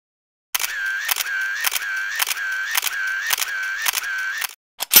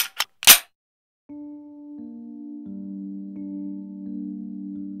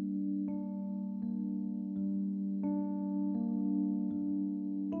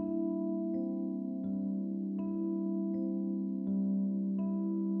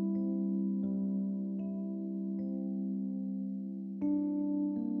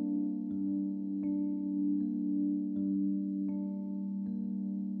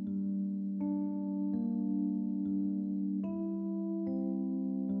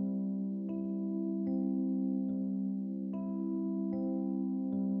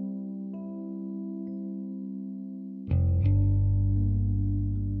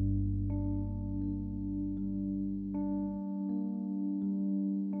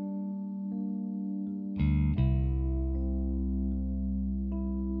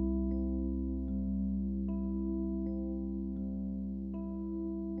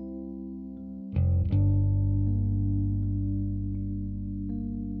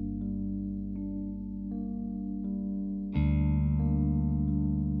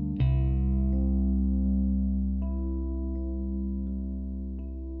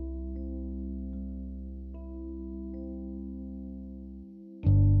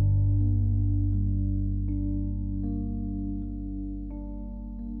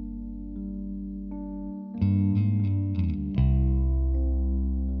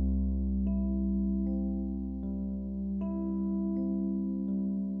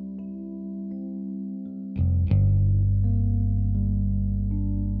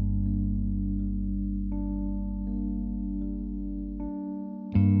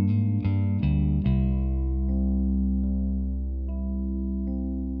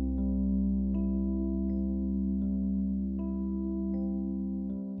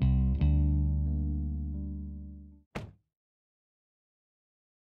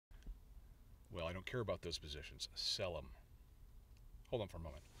Well, I don't care about those positions. Sell them. Hold on for a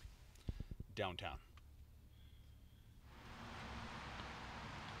moment. Downtown.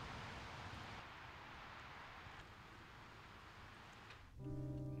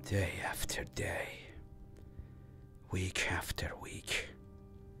 Day after day, week after week.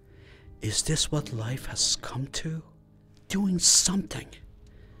 Is this what life has come to? Doing something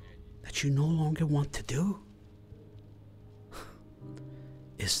that you no longer want to do?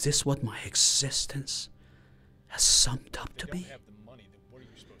 Is this what my existence has summed up to be?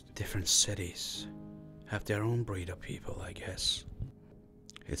 Different cities have their own breed of people, I guess.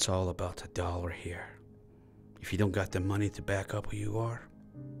 It's all about the dollar here. If you don't got the money to back up who you are,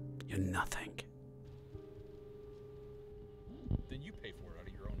 you're nothing. Then you pay for it out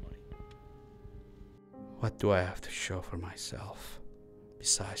of your own money. What do I have to show for myself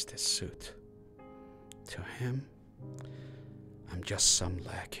besides this suit? To him, I'm just some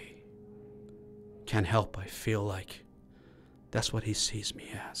lackey. Can't help but feel like that's what he sees me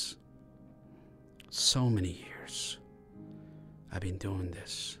as. So many years I've been doing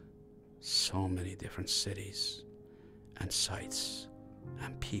this. So many different cities and sites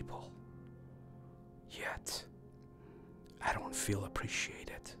and people. Yet, I don't feel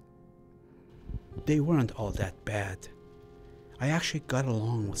appreciated. They weren't all that bad. I actually got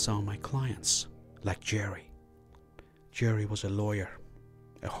along with some of my clients, like Jerry. Jerry was a lawyer,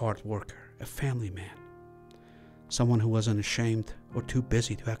 a hard worker, a family man. Someone who wasn't ashamed or too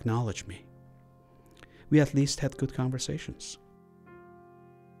busy to acknowledge me. We at least had good conversations.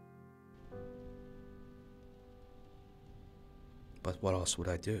 But what else would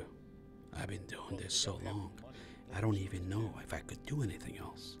I do? I've been doing this so long, I don't even know if I could do anything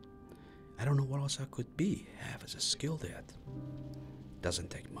else. I don't know what else I could have as a skill at. Doesn't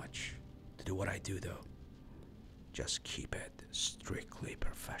take much to do what I do though. Just keep it strictly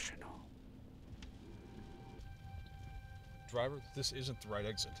professional. Driver, this isn't the right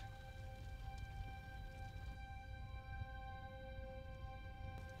exit.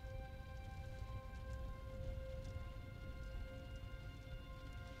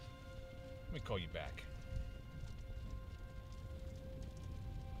 Let me call you back.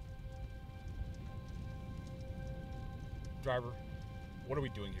 Driver, what are we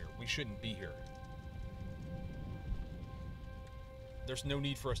doing here? We shouldn't be here. There's no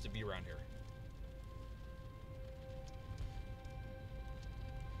need for us to be around here.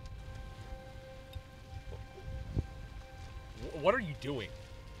 What are you doing?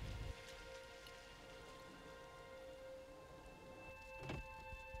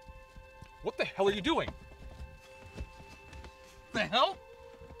 What the hell are you doing? The hell?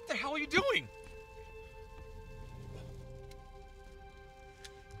 What the hell are you doing?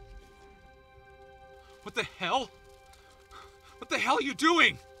 What the hell? What the hell are you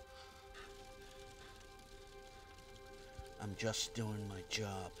doing? I'm just doing my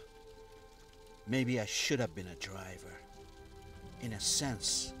job. Maybe I should have been a driver. In a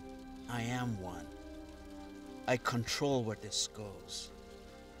sense, I am one. I control where this goes.